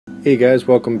Hey guys,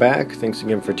 welcome back. Thanks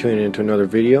again for tuning into another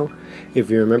video.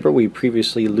 If you remember, we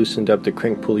previously loosened up the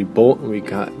crank pulley bolt and we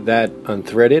got that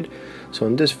unthreaded. So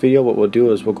in this video what we'll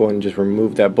do is we'll go ahead and just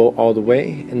remove that bolt all the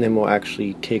way, and then we'll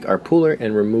actually take our puller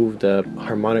and remove the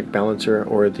harmonic balancer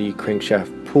or the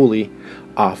crankshaft pulley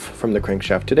off from the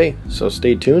crankshaft today. So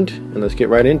stay tuned and let's get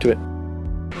right into it.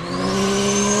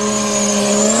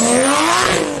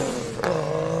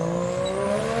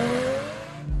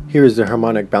 Here is the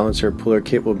harmonic balancer puller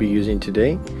kit we'll be using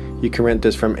today. You can rent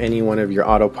this from any one of your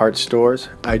auto parts stores.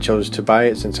 I chose to buy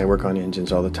it since I work on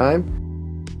engines all the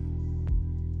time.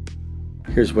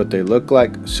 Here's what they look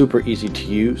like. Super easy to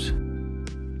use.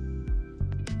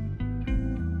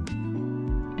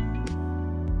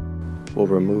 We'll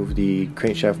remove the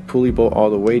crankshaft pulley bolt all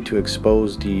the way to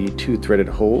expose the two threaded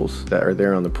holes that are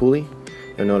there on the pulley.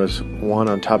 You'll notice one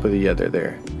on top of the other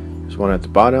there. There's one at the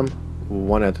bottom,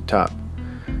 one at the top.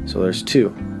 So there's two.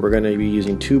 We're going to be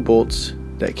using two bolts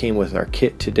that came with our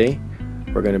kit today.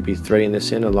 We're going to be threading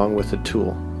this in along with the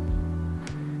tool.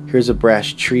 Here's a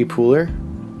brass tree puller.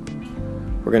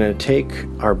 We're going to take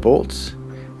our bolts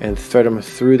and thread them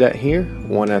through that here,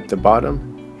 one at the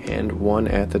bottom and one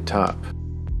at the top.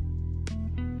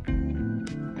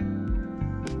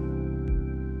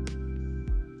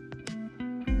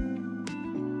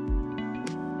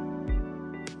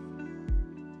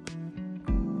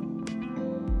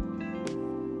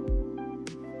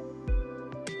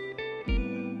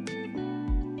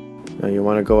 Now you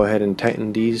want to go ahead and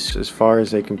tighten these as far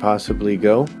as they can possibly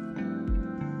go.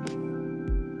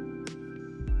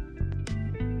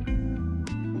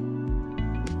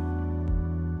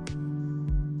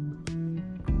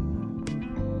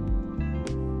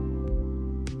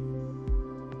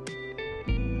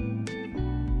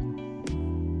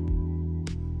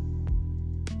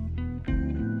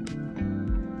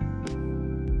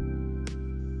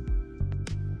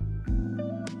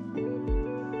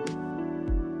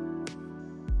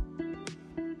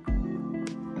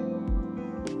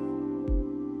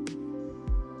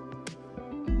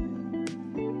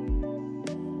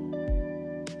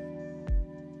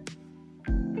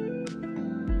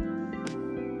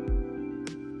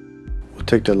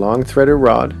 Take the long threaded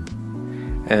rod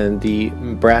and the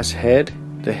brass head.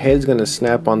 The head's going to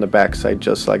snap on the back side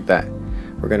just like that.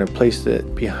 We're going to place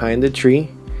it behind the tree.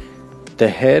 The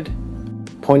head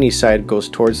pointy side goes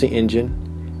towards the engine,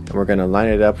 and we're going to line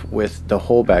it up with the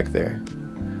hole back there.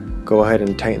 Go ahead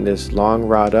and tighten this long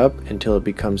rod up until it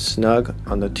becomes snug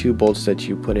on the two bolts that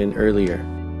you put in earlier.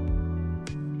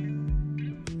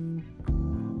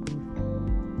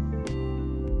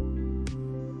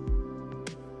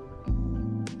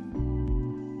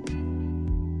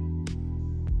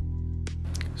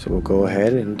 So we'll go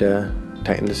ahead and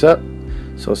tighten this up.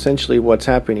 So essentially what's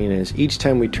happening is each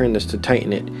time we turn this to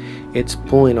tighten it, it's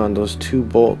pulling on those two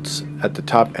bolts at the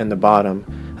top and the bottom,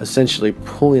 essentially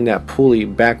pulling that pulley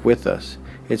back with us.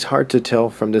 It's hard to tell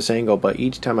from this angle, but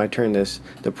each time I turn this,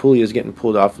 the pulley is getting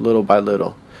pulled off little by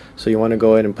little. So you want to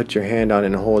go ahead and put your hand on it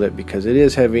and hold it because it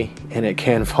is heavy and it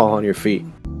can fall on your feet.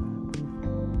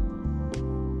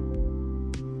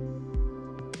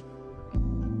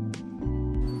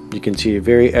 You can see it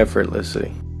very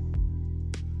effortlessly.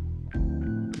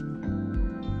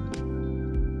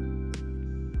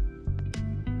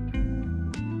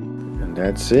 And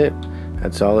that's it.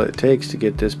 That's all it takes to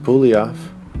get this pulley off.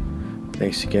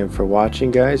 Thanks again for watching,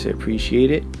 guys. I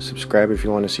appreciate it. Subscribe if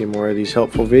you want to see more of these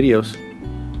helpful videos.